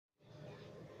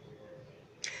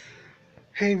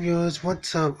Hey viewers,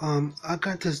 what's up? I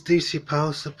got this DC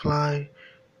power supply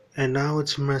and now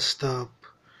it's messed up.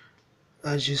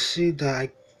 As you see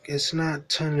it's not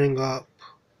turning up,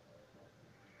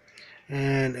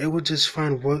 and it would just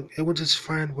fine work. It would just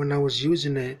fine when I was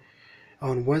using it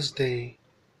on Wednesday.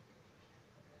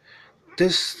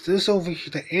 This over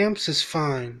here, the amps is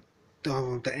fine.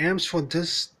 The amps for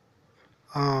this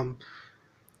um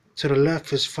to the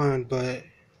left is fine, but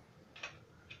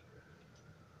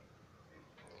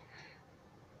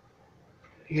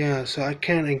yeah, so I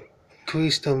can't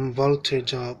increase the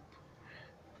voltage up.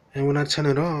 And when I turn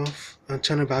it off and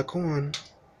turn it back on,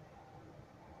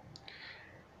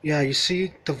 yeah, you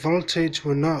see the voltage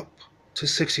went up to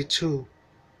 62,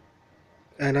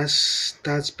 and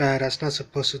that's bad. That's not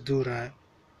supposed to do that.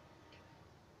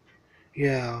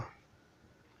 Yeah,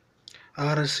 I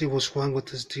gotta see what's wrong with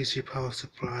this DC power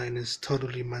supply, and it's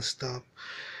totally messed up.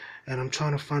 And I'm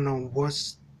trying to find out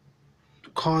what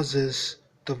causes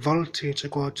the voltage to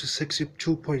go up to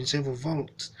 62.0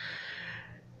 volts.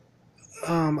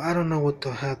 I don't know what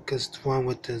the heck is wrong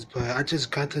with this, but I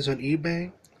just got this on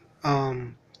eBay.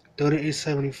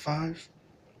 38.75.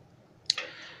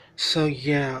 So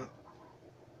yeah,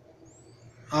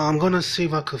 I'm gonna see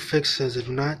if I could fix this. If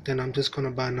not, then I'm just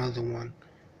gonna buy another one.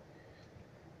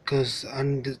 Cause I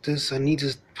need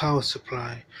this power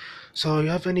supply. So you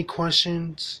have any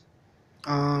questions?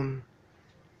 Um,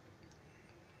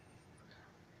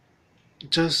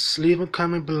 just leave a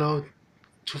comment below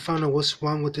to find out what's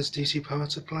wrong with this DC power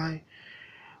supply.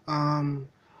 Um,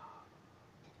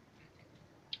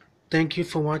 thank you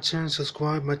for watching.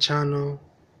 Subscribe my channel.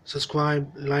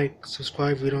 Subscribe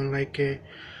if you don't like it.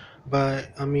 But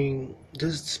I mean,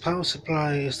 this power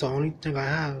supply is the only thing I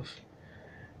have,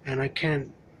 and I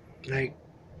can't like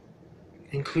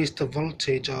increase the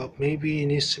voltage up. Maybe it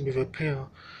needs to be repaired.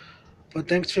 But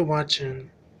thanks for watching.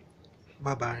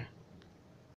 Bye bye.